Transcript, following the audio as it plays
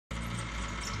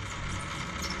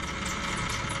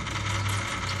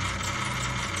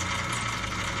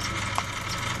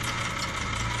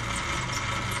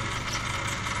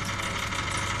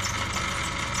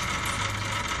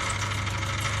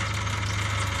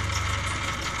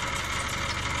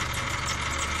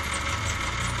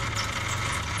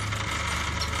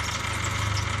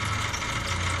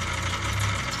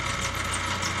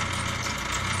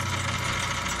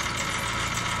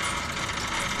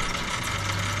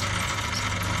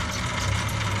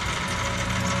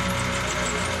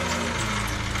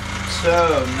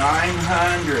So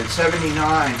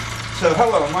 979. So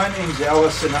hello, my name's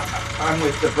Ellis, and I'm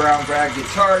with the Brown Bag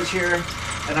Guitars here,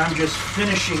 and I'm just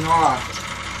finishing off,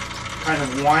 kind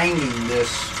of winding this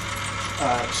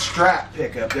Strat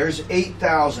pickup. There's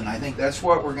 8,000. I think that's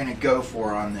what we're going to go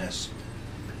for on this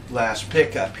last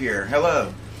pickup here.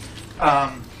 Hello.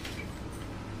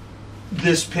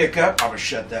 This pickup, I'm going to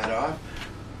shut that off.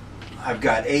 I've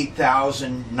got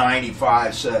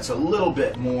 8,095, so that's a little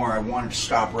bit more. I wanted to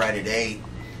stop right at 8,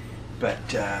 but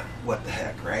what the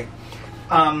heck, right?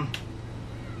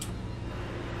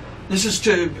 This is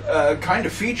to kind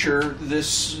of feature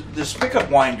this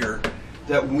pickup winder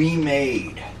that we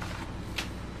made.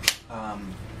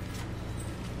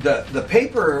 The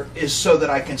paper is so that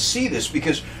I can see this,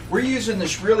 because we're using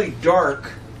this really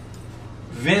dark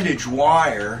vintage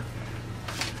wire,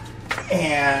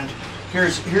 and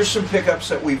here's some pickups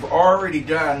that we've already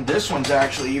done. This one's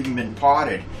actually even been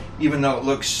potted, even though it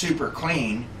looks super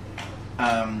clean.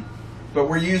 But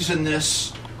we're using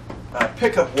this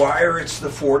pickup wire. It's the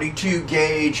 42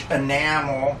 gauge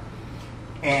enamel,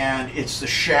 and it's the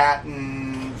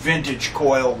Shatton vintage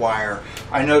coil wire.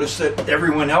 I noticed that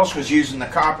everyone else was using the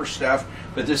copper stuff,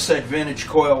 but this said vintage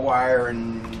coil wire,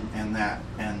 and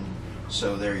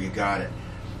so there you got it.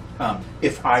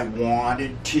 If I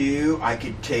wanted to, I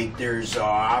could take theirs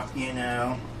off, you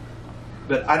know,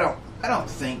 but I don't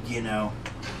think, you know,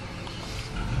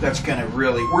 that's gonna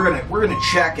really. We're gonna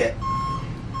check it,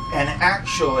 and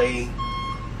actually,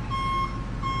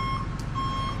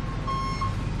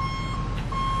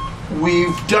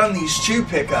 we've done these two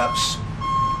pickups.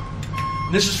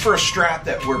 This is for a Strat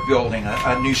that we're building,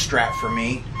 a new Strat for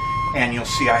me. And you'll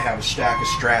see I have a stack of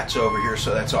Strats over here,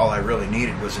 so that's all I really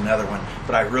needed was another one.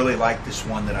 But I really like this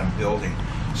one that I'm building.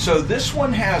 So this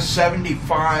one has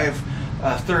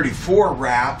 75-34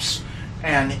 wraps,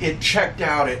 and it checked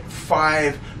out at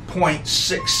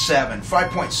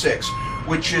 5.6,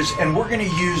 which is, and we're going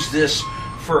to use this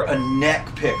for a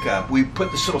neck pickup. We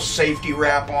put this little safety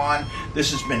wrap on.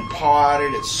 This has been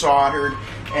potted, it's soldered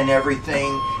and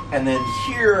everything. And then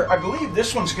here, I believe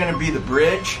this one's going to be the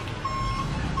bridge.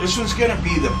 This one's going to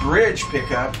be the bridge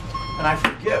pickup, and I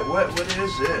forget what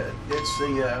is it. It's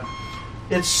the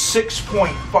it's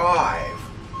 6.5.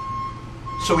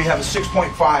 So we have a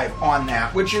 6.5 on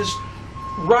that, which is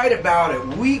right about it.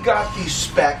 We got these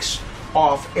specs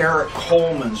off Eric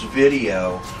Coleman's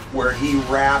video where he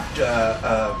wrapped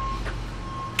a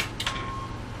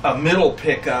middle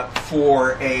pickup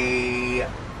for a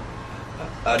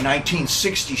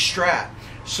 1960 Strat.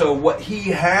 So what he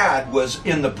had was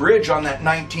in the bridge on that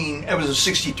it was a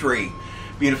 63,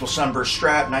 beautiful Sunburst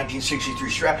Strat, 1963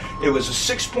 Strat. It was a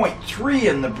 6.3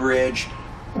 in the bridge.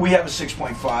 We have a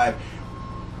 6.5.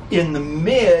 In the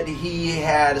mid, he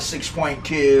had a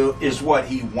 6.2 is what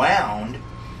he wound.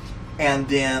 And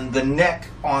then the neck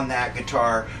on that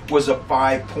guitar was a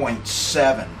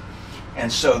 5.7.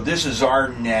 And so this is our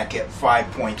neck at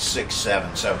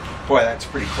 5.67. So, boy, that's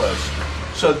pretty close.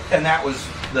 So, and that was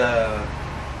the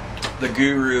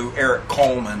guru Eric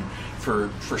Coleman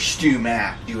for Stu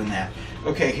Mack doing that.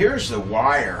 Okay, here's the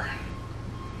wire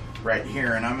right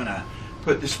here, and I'm gonna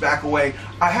put this back away.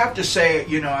 I have to say,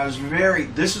 you know,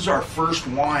 this is our first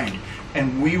wind,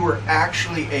 and we were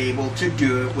actually able to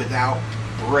do it without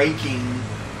breaking,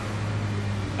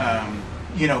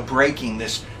 you know, breaking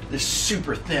this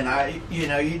super thin. You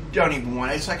know, you don't even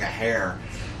want it. It's like a hair.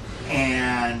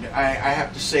 And I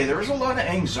have to say, there was a lot of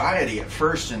anxiety at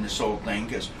first in this whole thing,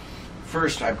 because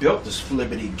first I built this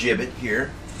flibbity gibbet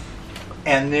here,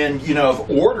 and then, you know, of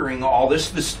ordering all this,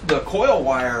 the coil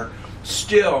wire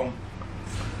still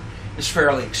is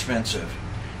fairly expensive,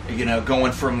 you know,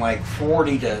 going from like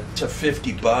 40 to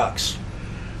 50 bucks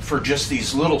for just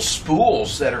these little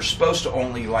spools that are supposed to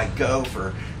only like go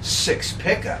for 6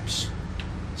 pickups.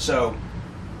 So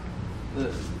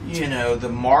you know, the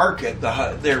market,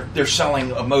 they're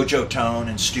selling a Mojo Tone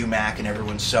and Stu Mack, and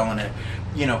everyone's selling it,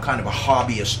 you know, kind of a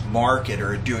hobbyist market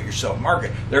or a do-it-yourself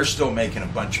market. They're still making a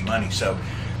bunch of money. So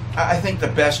I think the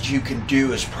best you can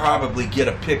do is probably get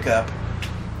a pickup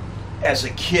as a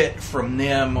kit from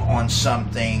them on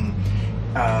something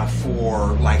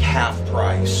for like half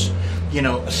price. You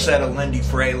know, a set of Lindy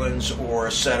Fralins or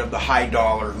a set of the High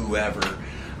Dollar whoever.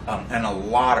 And a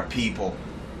lot of people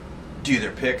do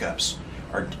their pickups,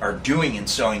 are doing and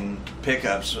selling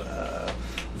pickups.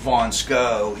 Vaughn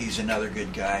Sco, he's another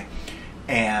good guy,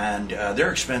 and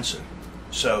they're expensive.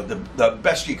 So the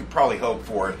best you could probably hope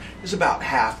for is about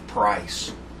half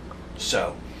price.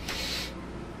 So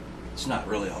it's not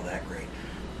really all that great.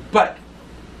 But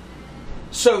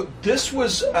so this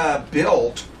was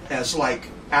built as like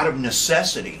out of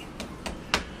necessity.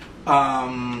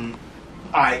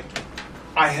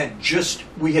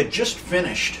 we had just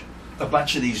finished a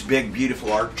bunch of these big, beautiful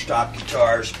archtop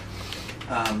guitars.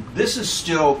 This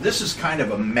is kind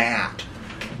of a matte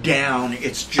down.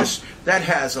 It's just, that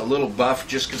has a little buff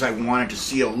just because I wanted to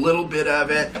see a little bit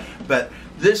of it. But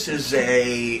this is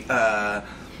a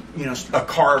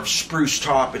carved spruce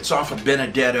top. It's off a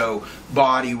Benedetto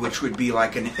body, which would be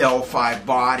like an L5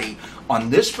 body. On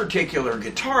this particular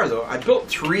guitar, though, I built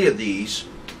 3 of these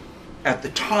at the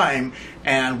time,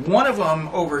 and one of them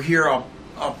over here, I'll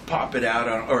pop it out,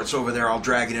 or it's over there, I'll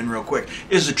drag it in real quick,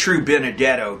 is a true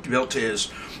Benedetto, built to his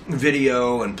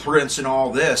video and prints and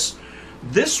all this.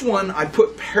 This one, I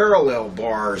put parallel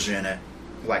bars in it,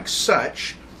 like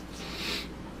such.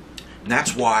 And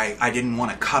that's why I didn't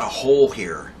want to cut a hole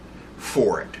here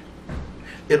for it.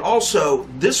 It also,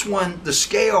 this one, the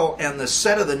scale and the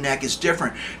set of the neck is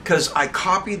different because I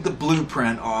copied the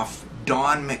blueprint off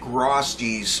Don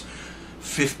McRosty's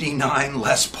 59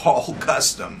 Les Paul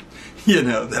Custom,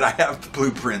 that I have the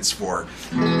blueprints for.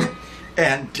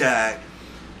 And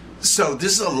so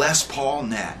this is a Les Paul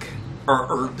neck,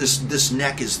 or this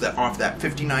neck is off that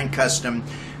 59 Custom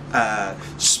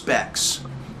specs,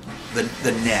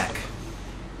 the neck.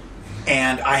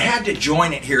 And I had to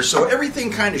join it here, so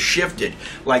everything kind of shifted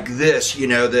like this.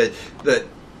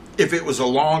 If it was a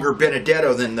longer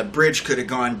Benedetto, then the bridge could have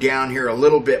gone down here a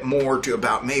little bit more to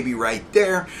about maybe right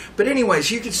there. But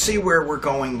anyways, you can see where we're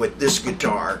going with this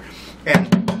guitar, and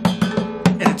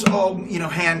it's all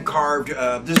hand carved.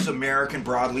 This is American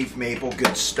broadleaf maple,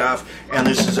 good stuff, and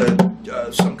this is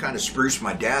some kind of spruce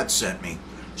my dad sent me,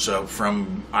 so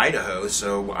from Idaho.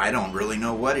 So I don't really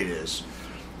know what it is.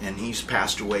 And he's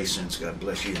passed away since, God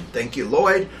bless you. And thank you,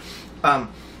 Lloyd.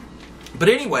 But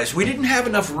anyways, we didn't have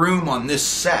enough room on this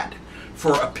set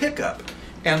for a pickup.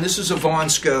 And this is a Von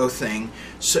Sco thing.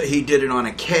 So he did it on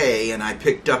a K, and I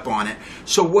picked up on it.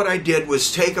 So what I did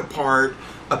was take apart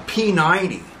a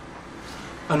P90,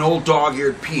 an old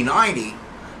dog-eared P90,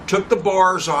 took the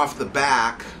bars off the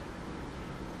back.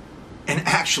 And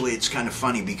actually, it's kind of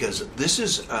funny because this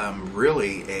is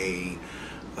really a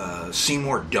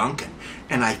Seymour Duncan,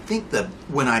 and I think that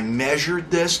when I measured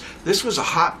this was a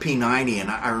hot P90, and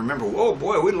I remember, oh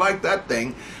boy, we like that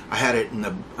thing. I had it in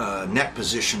the neck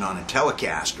position on a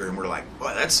Telecaster, and we're like,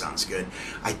 boy, that sounds good.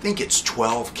 I think it's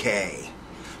 12K,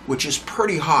 which is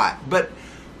pretty hot, but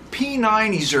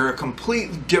P90s are a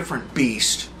completely different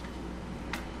beast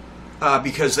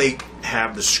because they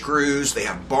have the screws, they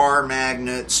have bar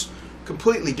magnets,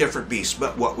 completely different beast.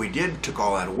 But what we did, took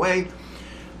all that away,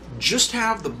 just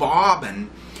have the bobbin,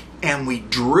 and we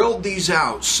drilled these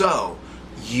out. So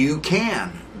you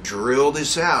can drill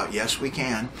this out. Yes, we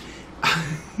can.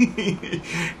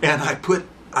 And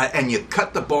and you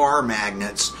cut the bar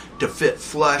magnets to fit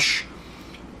flush,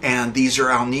 and these are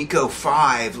Alnico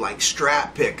 5 like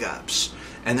Strat pickups.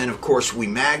 And then of course we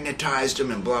magnetized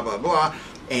them and blah blah blah,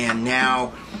 and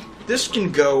now this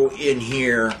can go in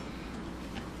here,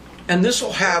 and this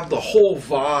will have the whole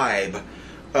vibe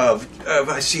of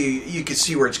you can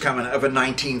see where it's coming, of a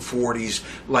 1940s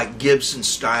like Gibson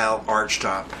style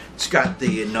archtop. It's got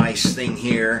the nice thing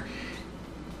here,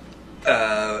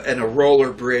 and a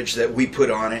roller bridge that we put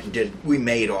on it, and we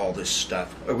made all this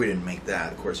stuff. Oh, we didn't make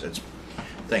that, of course, that's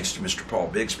thanks to Mr. Paul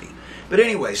Bigsby. But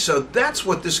anyway, so that's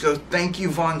what this goes. Thank you,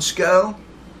 Von Sco,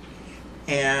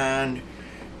 and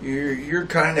you're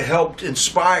kind of helped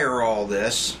inspire all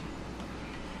this.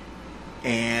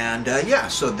 And yeah,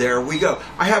 so there we go.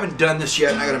 I haven't done this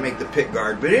yet, and I got to make the pick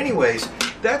guard. But anyways,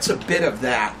 that's a bit of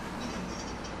that.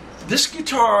 This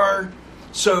guitar,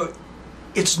 so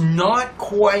it's not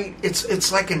quite,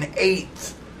 it's like an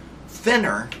 1/8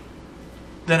 thinner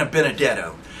than a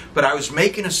Benedetto. But I was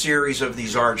making a series of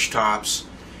these arch tops,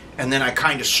 and then I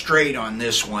kind of strayed on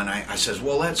this one. I says,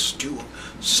 well, let's do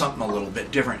something a little bit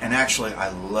different. And actually, I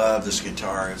love this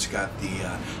guitar. It's got the,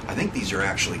 I think these are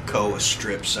actually Koa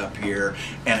strips up here,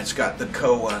 and it's got the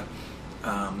Koa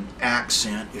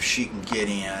accent, if she can get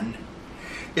in.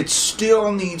 It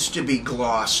still needs to be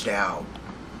glossed out,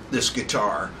 this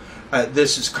guitar.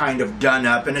 This is kind of done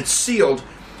up, and it's sealed,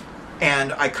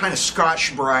 and I kind of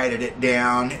Scotch-Brighted it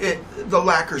down. The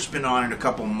lacquer's been on it a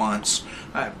couple months.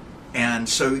 And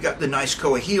so we got the nice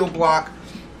Koa heel block,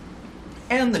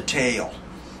 and the tail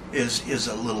is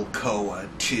a little Koa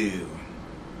too.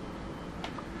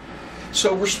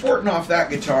 So we're sporting off that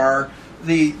guitar.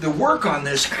 The work on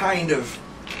this kind of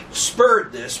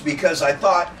spurred this, because I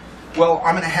thought, well,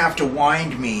 I'm going to have to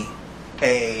wind me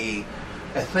a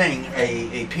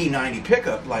P90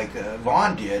 pickup like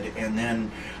Vaughn did, and then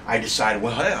I decided,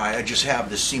 well, hey, I just have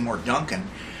this Seymour Duncan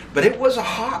but it was a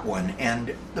hot one,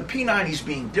 and the P90s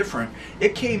being different,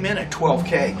 it came in at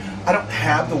 12K. I don't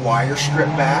have the wire strip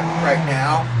back right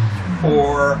now,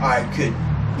 or I could,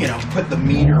 you know, put the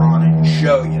meter on it and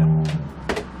show you.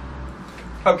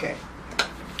 Okay,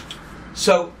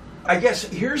 so I guess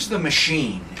here's the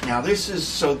machine. Now this is,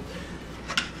 so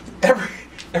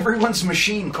everyone's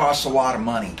machine costs a lot of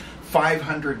money.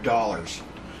 $500,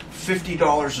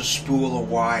 $50 a spool of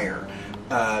wire,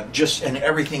 just, and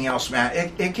everything else,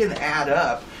 man. It can add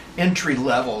up entry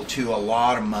level to a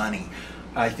lot of money.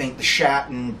 I think the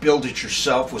Shatton build it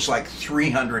yourself was like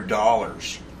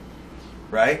 $300,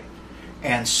 right?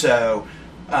 And so,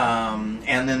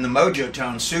 and then the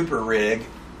Mojotone Super Rig,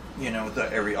 you know, with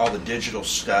all the digital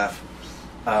stuff,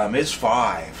 is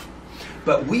 $5.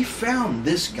 But we found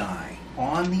this guy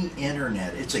on the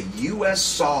internet. It's a US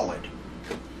Solid,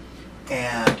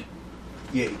 and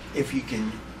if you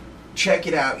can check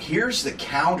it out, here's the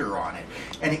counter on it,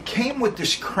 and it came with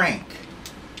this crank.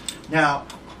 Now,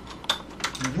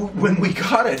 when we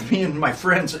got it, me and my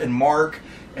friends and Mark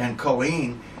and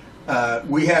Colleen,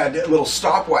 we had little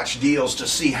stopwatch deals to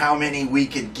see how many we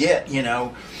could get, you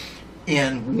know,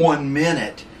 in 1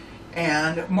 minute.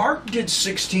 And Mark did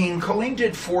 16, Colleen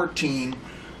did 14.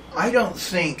 I don't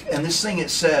think, and this thing, it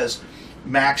says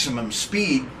maximum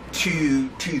speed to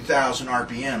 2,000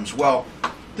 RPMs. Well,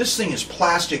 this thing is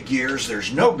plastic gears.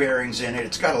 There's no bearings in it.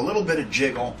 It's got a little bit of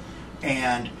jiggle,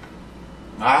 and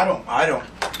I don't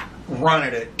run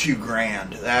it at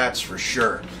 $2,000. That's for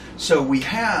sure. So we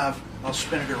have, I'll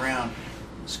spin it around.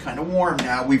 It's kind of warm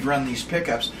now. We've run these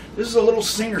pickups. This is a little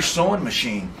Singer sewing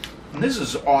machine, and this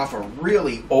is off a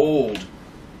really old,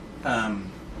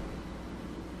 an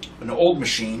old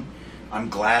machine. I'm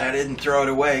glad I didn't throw it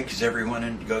away, because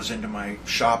everyone goes into my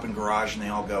shop and garage and they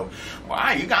all go,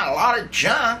 wow, you got a lot of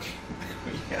junk.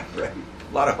 Yeah, right.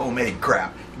 A lot of homemade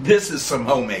crap. This is some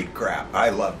homemade crap. I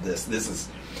love this. This is,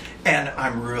 and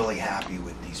I'm really happy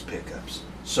with these pickups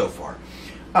so far.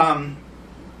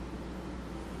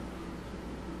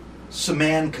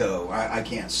 Simanco, I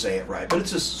can't say it right, but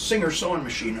it's a Singer sewing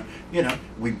machine. You know,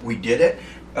 we did it.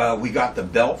 We got the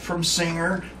belt from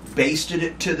Singer, basted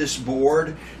it to this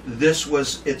board. This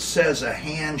was, it says a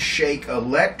handshake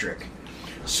electric.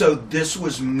 So this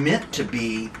was meant to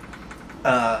be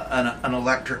an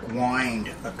electric wind,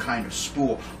 a kind of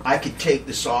spool. I could take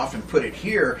this off and put it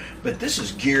here, but this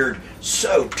is geared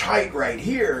so tight right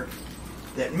here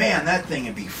that, man, that thing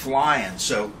would be flying.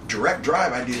 So direct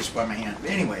drive, I do this by my hand.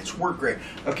 Anyway, it's worked great.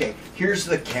 Okay, here's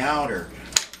the counter.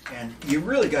 And you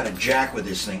really got to jack with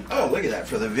this thing. Oh, look at that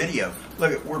for the video.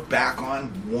 Look at, we're back on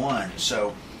 1.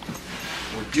 So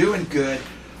we're doing good.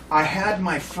 I had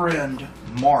my friend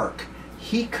Mark,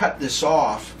 he cut this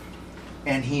off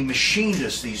and he machined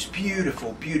us these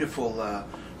beautiful, beautiful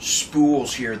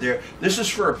spools here. This is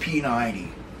for a P90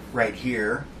 right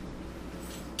here.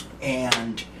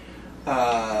 And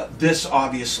this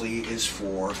obviously is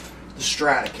for the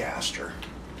Stratocaster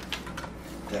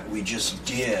that we just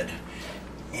did.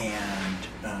 And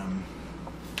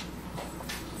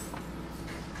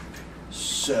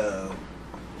so,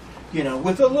 you know,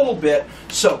 with a little bit,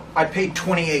 so I paid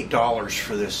 $28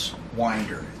 for this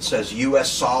winder. It says US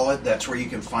Solid, that's where you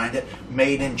can find it,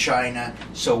 made in China.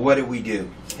 So what did we do?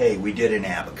 Hey, we did an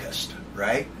abacus,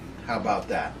 right? How about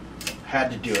that?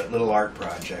 Had to do it, little art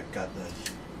project, got the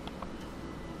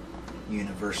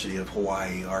University of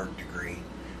Hawaii art degree.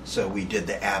 So we did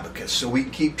the abacus, so we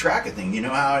can keep track of things. You know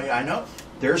how I know?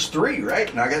 There's 3, right?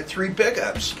 And I got 3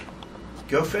 pickups.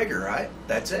 Go figure, right?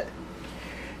 That's it.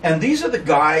 And these are the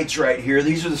guides right here.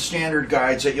 These are the standard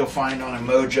guides that you'll find on a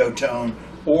Mojotone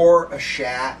or a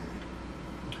Shatton.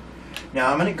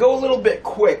 Now I'm going to go a little bit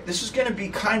quick. This is going to be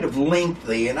kind of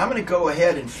lengthy, and I'm going to go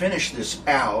ahead and finish this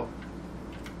out.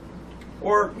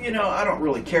 Or, you know, I don't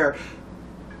really care.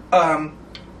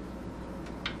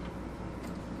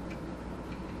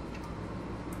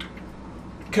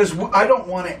 Because I don't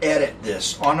want to edit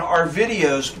this. On our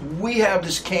videos, we have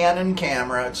this Canon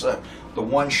camera. It's the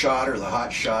one shot or the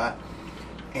hot shot.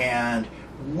 And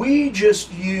we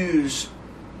just use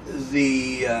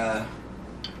the,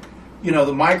 you know,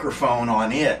 the microphone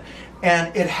on it.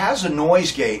 And it has a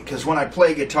noise gate, because when I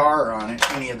play guitar on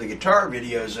it, any of the guitar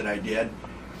videos that I did,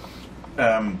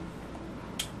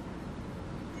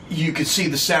 you could see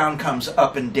the sound comes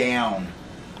up and down.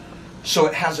 So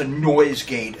it has a noise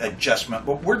gate adjustment.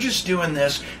 But we're just doing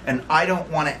this, and I don't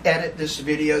want to edit this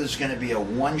video. This is going to be a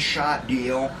one-shot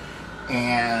deal.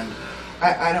 And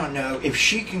I don't know if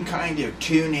she can kind of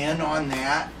tune in on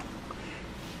that.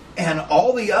 And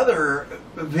all the other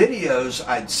videos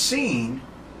I'd seen,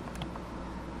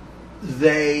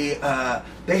 they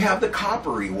have the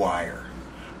coppery wire.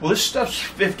 Well, this stuff's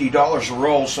 $50 a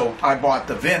roll, so I bought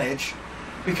the vintage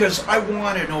because I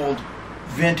want an old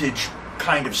vintage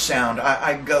kind of sound.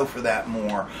 I go for that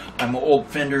more. I'm old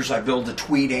Fenders. I build the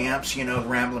Tweed amps, you know, the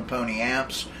Ramblin' Pony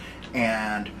amps,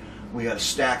 and we got a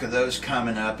stack of those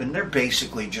coming up, and they're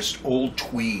basically just old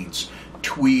Tweeds.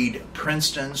 Tweed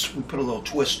Princetons, we put a little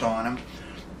twist on them,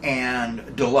 and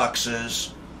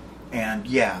Deluxes, and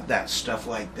yeah, that stuff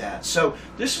like that. So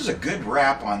this is a good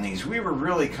wrap on these. We were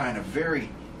really kind of very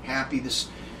happy. This,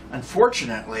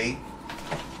 unfortunately,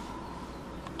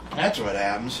 that's what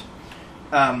happens.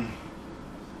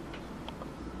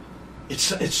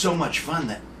 It's so much fun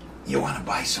that you want to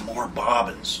buy some more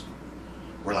bobbins.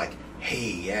 We're like,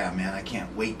 hey, yeah, man, I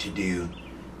can't wait to do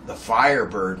the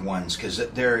Firebird ones because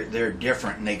they're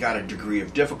different and they got a degree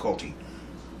of difficulty.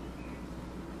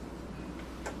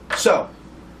 So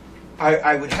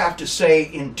I would have to say,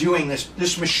 in doing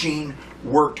this machine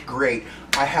worked great.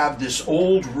 I have this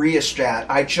old rheostat.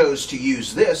 I chose to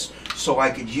use this so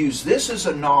I could use this as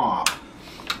a knob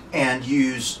and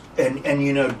use and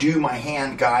you know, do my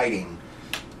hand guiding.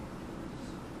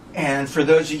 And for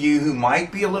those of you who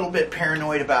might be a little bit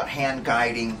paranoid about hand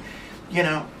guiding, you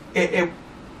know,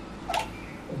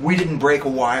 we didn't break a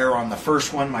wire on the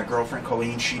first one. My girlfriend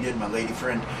Colleen, she did, my lady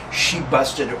friend, she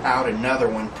busted out another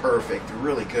one perfect. They're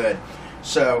really good.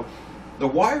 So the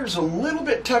wire's a little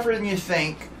bit tougher than you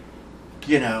think,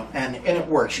 you know, and it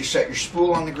works. You set your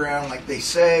spool on the ground like they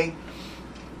say.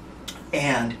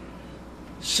 And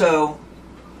so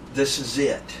this is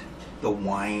it, the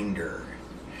winder.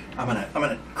 I'm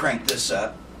gonna crank this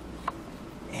up,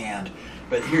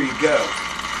 but here you go.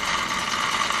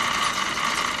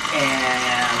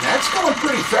 And that's going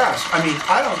pretty fast. I mean,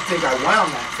 I don't think I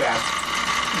wound that fast.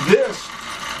 This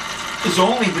is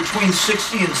only between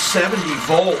 60 and 70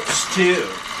 volts too.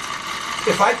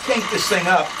 If I crank this thing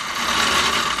up,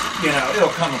 you know,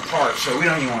 it'll come apart, so we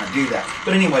don't even want to do that.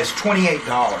 But anyways, $28.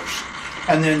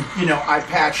 And then, you know, I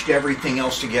patched everything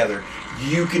else together.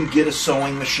 You can get a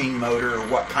sewing machine motor or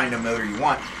what kind of motor you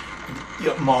want, you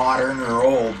know, modern or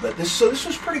old. But this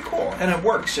was pretty cool, and it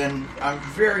works. And I'm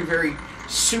very, very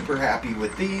super happy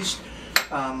with these.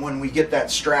 When we get that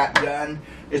Strat done,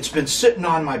 it's been sitting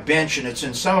on my bench, and it's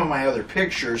in some of my other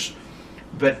pictures.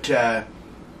 But oh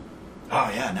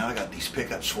yeah, now I got these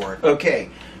pickups for it. Okay,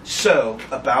 so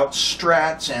about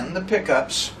Strats and the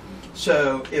pickups.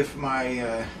 So if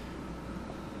my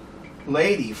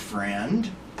lady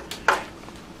friend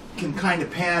can kind of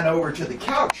pan over to the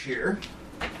couch here.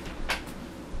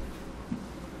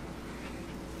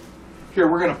 Here,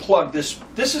 we're going to plug this.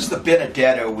 This is the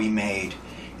Benedetto we made.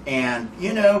 And,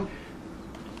 you know,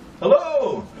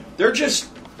 hello! They're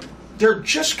just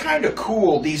kind of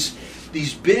cool, these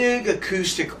big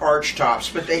acoustic arch tops,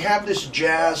 but they have this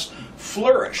jazz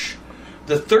flourish.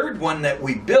 The third one that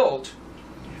we built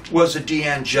was a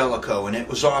D'Angelico, and it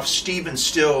was off Stephen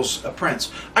Stills'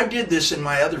 Prince. I did this in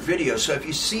my other video, so if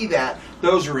you see that,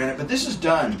 those are in it, but this is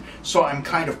done, so I'm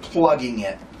kind of plugging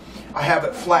it. I have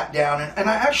it flat down, and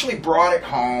I actually brought it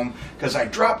home because I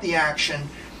dropped the action,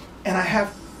 and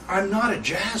I'm not a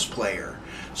jazz player,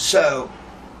 so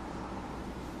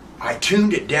I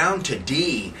tuned it down to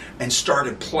D and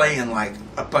started playing like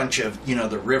a bunch of, you know,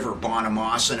 the River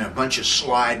Bonamassa and a bunch of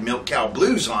slide Milk Cow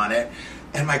Blues on it.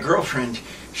 And my girlfriend,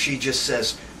 she just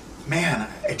says, man,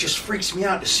 it just freaks me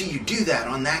out to see you do that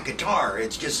on that guitar.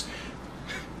 It's just,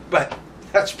 but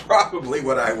that's probably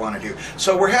what I want to do.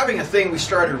 So we're having a thing, we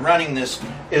started running this,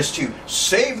 is to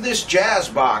save this jazz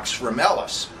box from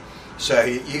Ellis. So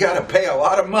you got to pay a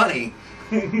lot of money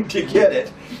to get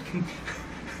it.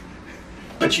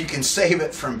 But you can save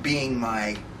it from being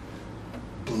my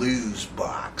blues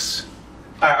box.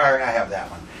 I have that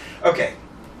one. Okay,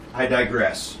 I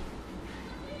digress.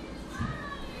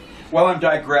 While I'm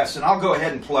digressing, I'll go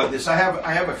ahead and plug this. I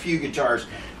have a few guitars,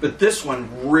 but this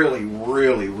one really,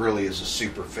 really, really is a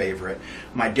super favorite.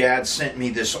 My dad sent me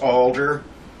this Alder,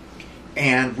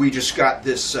 and we just got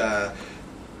this.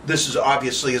 This is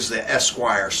obviously is the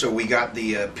Esquire, so we got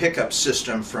the pickup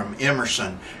system from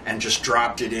Emerson and just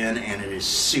dropped it in, and it is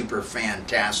super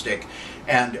fantastic.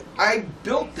 And I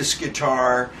built this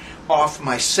guitar off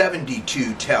my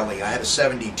 72 Tele. I had a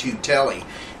 72 Tele,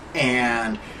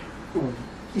 and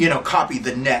you know, copied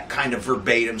the neck kind of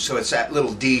verbatim, so it's that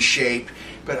little D shape.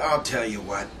 But I'll tell you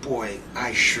what, boy,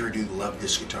 I sure do love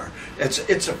this guitar.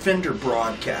 It's a Fender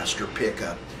Broadcaster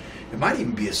pickup. It might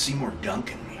even be a Seymour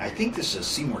Duncan. I think this is a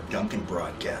Seymour Duncan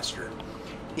Broadcaster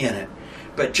in it.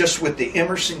 But just with the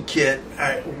Emerson kit,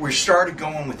 we started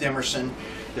going with Emerson.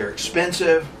 They're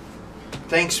expensive.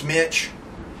 Thanks, Mitch.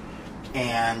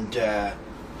 And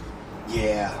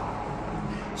yeah.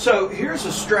 So here's a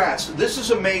Strat. This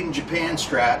is a made in Japan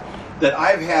Strat that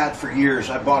I've had for years.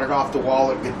 I bought it off the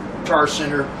wall at Guitar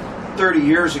Center 30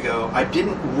 years ago. I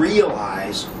didn't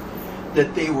realize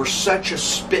that they were such a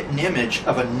spitting image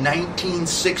of a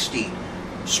 1960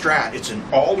 Strat. It's an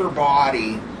alder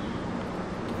body,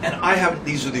 and I have,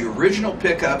 these are the original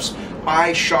pickups.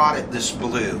 I shot it this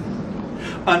blue.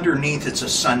 Underneath it's a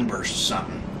Sunburst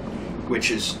something, which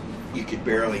is, you could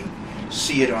barely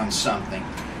see it on something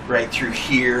right through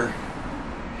here.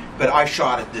 But I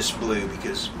shot it this blue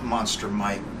because Monster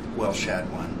Mike Welsh had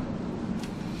one.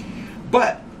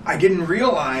 But I didn't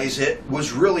realize it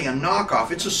was really a knockoff.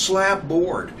 It's a slab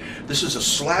board. This is a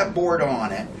slab board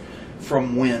on it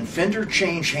from when Fender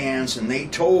changed hands and they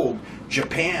told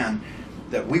Japan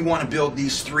that we want to build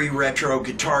these 3 retro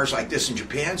guitars like this, and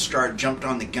Japan jumped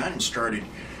on the gun and started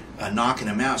knocking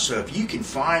them out. So if you can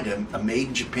find a made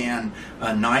in Japan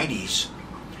 90s,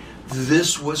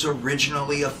 this was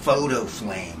originally a photo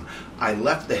flame. I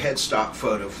left the headstock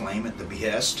photo flame at the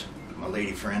behest of my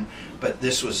lady friend, but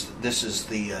this is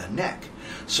the neck.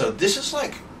 So this is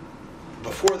like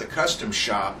before the custom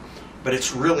shop, but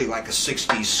it's really like a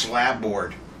 60s slab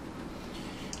board.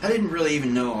 I didn't really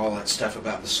even know all that stuff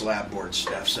about the slab board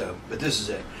stuff, so, but this is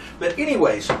it. But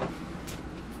anyways,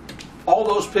 all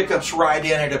those pickups ride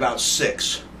in at about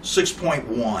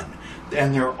 6.1,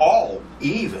 and they're all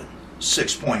even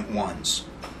 6.1s.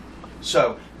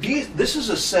 So this is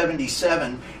a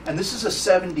 77, and this is a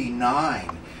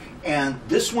 79, and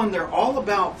this one, they're all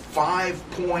about 5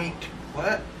 point,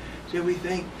 what do we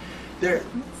think? They're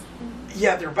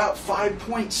about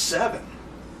 5.7.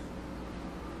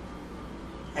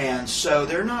 And so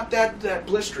they're not that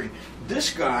blistering.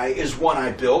 This guy is one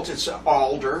I built. It's an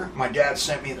alder. My dad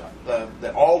sent me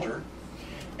the alder,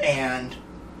 and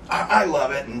I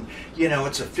love it. And you know,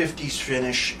 it's a 50s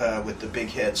finish with the big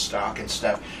headstock and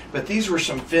stuff. But these were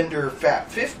some Fender Fat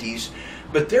 50s,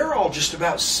 but they're all just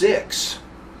about 6.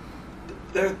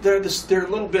 They're a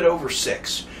little bit over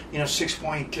 6. You know,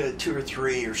 6.2 or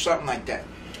 3 or something like that.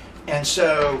 And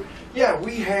so yeah,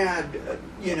 we had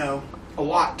you know, a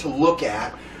lot to look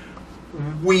at.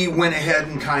 We went ahead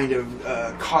and kind of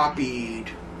copied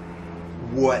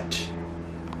what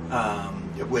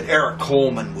Eric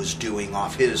Coleman was doing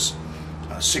off his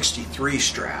 63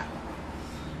 Strat.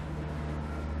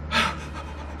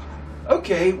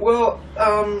 Okay, well,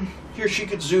 here she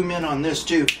could zoom in on this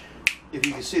too. If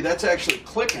you can see, that's actually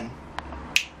clicking.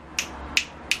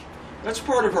 That's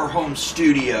part of our home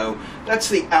studio. That's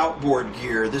the outboard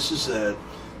gear. This is the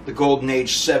Golden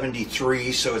Age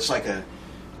 73, so it's like a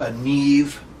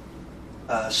Neve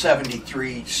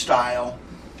 73 style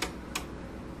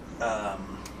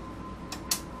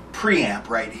preamp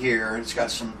right here. It's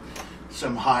got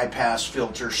some high pass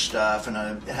filter stuff, and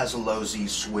it has a low Z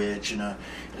switch, and it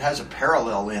has a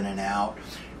parallel in and out,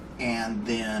 and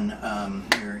then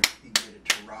here you can get it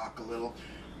to rock a little.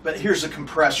 But here's a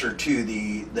compressor too,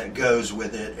 that goes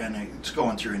with it, and it's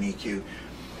going through an EQ.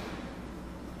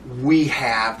 We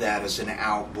have that as an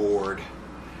outboard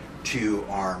to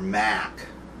our Mac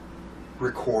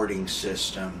recording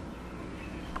system,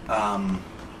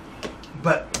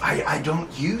 but I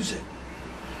don't use it.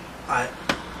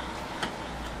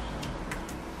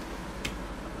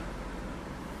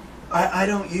 I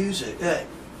don't use it.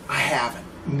 I haven't.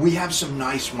 We have some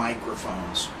nice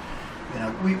microphones. You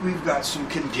know, we've got some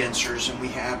condensers, and we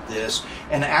have this.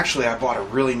 And actually, I bought a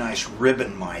really nice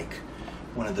ribbon mic,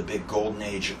 one of the big Golden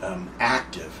Age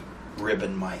active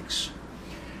ribbon mics.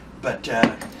 But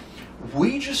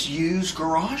we just use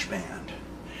GarageBand.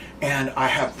 And I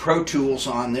have Pro Tools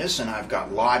on this, and I've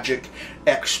got Logic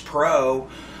X Pro,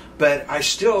 but I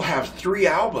still have 3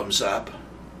 albums up,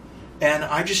 and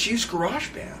I just use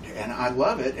GarageBand, and I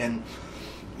love it. And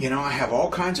you know, I have all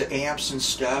kinds of amps and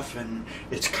stuff, and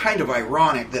it's kind of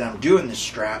ironic that I'm doing this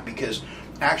Strat, because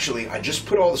actually I just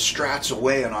put all the Strats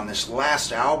away, and on this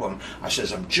last album I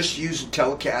says I'm just using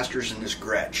Telecasters and this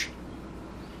Gretsch,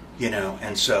 you know,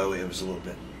 and so it was a little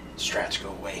bit, Strats go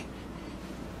away.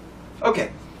 Okay,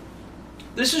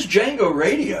 this is Django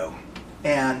Radio,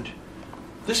 and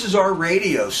this is our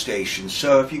radio station.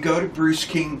 So if you go to Bruce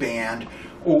King Band,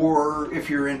 or if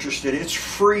you're interested, it's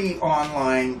free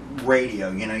online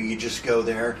radio. You know, you just go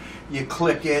there, you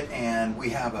click it, and we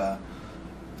have a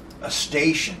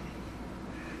station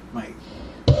right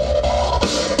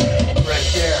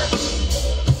there,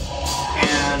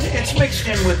 and it's mixed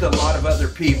in with a lot of other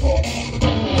people.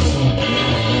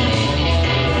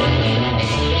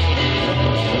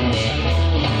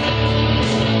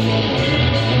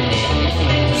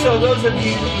 So those of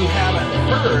you who haven't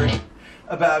heard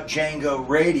about Django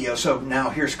Radio, so now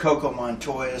here's Coco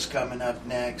Montoya's coming up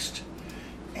next,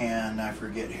 And I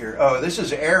forget here. Oh, this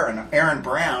is Aaron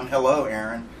Brown. Hello,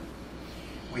 Aaron.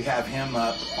 We have him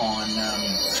up on,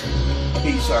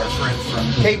 he's our friend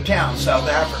from Cape Town, South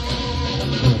Africa.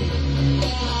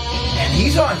 And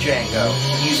he's on Django.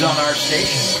 He's on our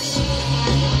station.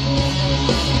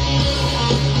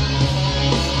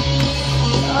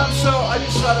 So I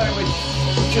just thought I would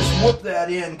just whoop that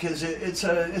in, because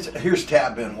here's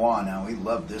Tab Benoit now. We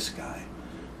love this guy.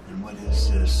 And what is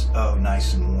this? Oh,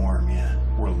 nice and warm, yeah.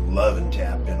 We're loving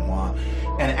Tab Benoit.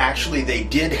 And actually, they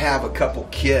did have a couple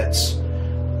kits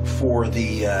for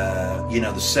the,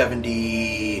 the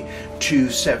 72,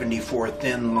 74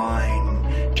 thin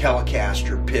line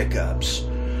Telecaster pickups.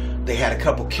 They had a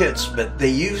couple kits, but they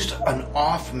used an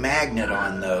off magnet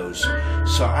on those.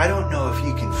 So I don't know if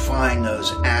you can find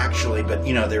those actually, but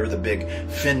they were the big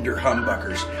Fender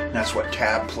humbuckers. And that's what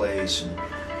Tab plays. And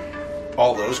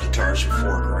all those guitars are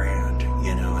 $4,000,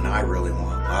 and I really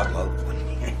want, I love one.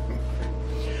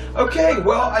 Okay,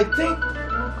 well, I think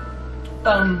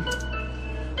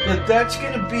that's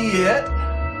going to be it.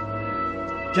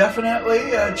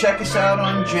 Definitely check us out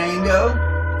on Django.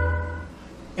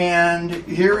 And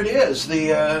here it is,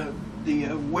 the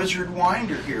Wizard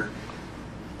Winder here.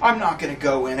 I'm not going to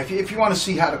go in. If you want to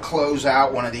see how to close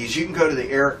out one of these, you can go to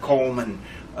the Eric Coleman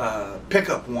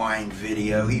pickup wind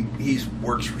video. He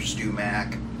works for Stu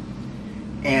Mac.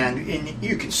 And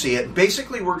you can see it.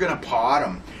 Basically, we're going to pot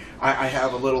them. I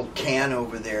have a little can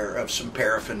over there of some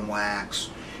paraffin wax.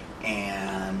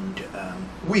 And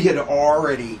we had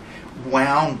already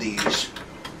wound these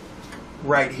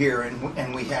right here,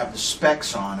 and we have the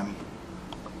specs on them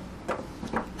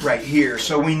right here,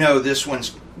 so we know this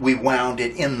one's, we wound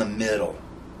it in the middle,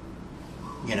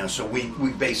 so we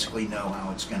basically know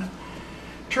how it's going to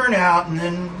turn out. And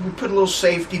then we put a little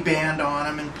safety band on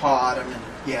them and pot them, and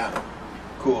yeah,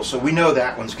 cool. So we know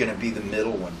that one's going to be the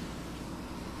middle one.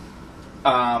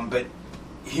 But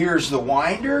here's the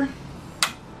winder,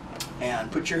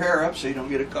 and put your hair up so you don't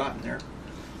get it caught in there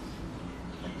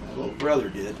like my little brother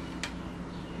did.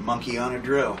 Monkey on a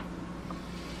drill.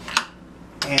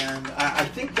 And I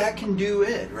think that can do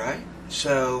it, right?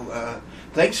 So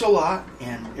thanks a lot,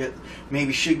 and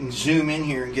maybe she can zoom in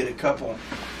here and get a couple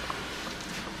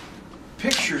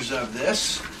pictures of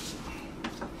this.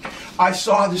 I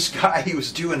saw this guy, he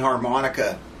was doing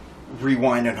harmonica,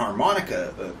 rewinding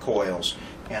harmonica coils,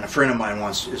 and a friend of mine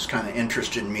is kind of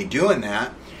interested in me doing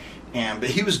that,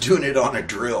 but he was doing it on a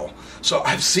drill. So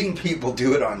I've seen people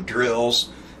do it on drills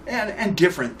and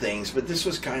different things, but this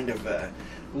was kind of a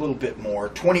little bit more.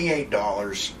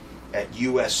 $28 at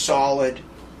US Solid,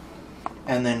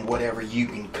 and then whatever you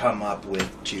can come up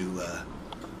with to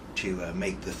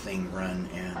make the thing run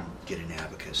and get an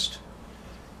Abacus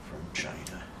from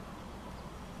China.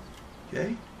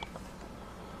 Okay.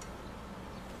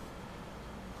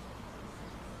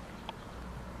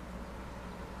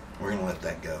 We're going to let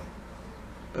that go.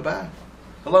 Bye-bye.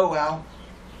 Hello, Al.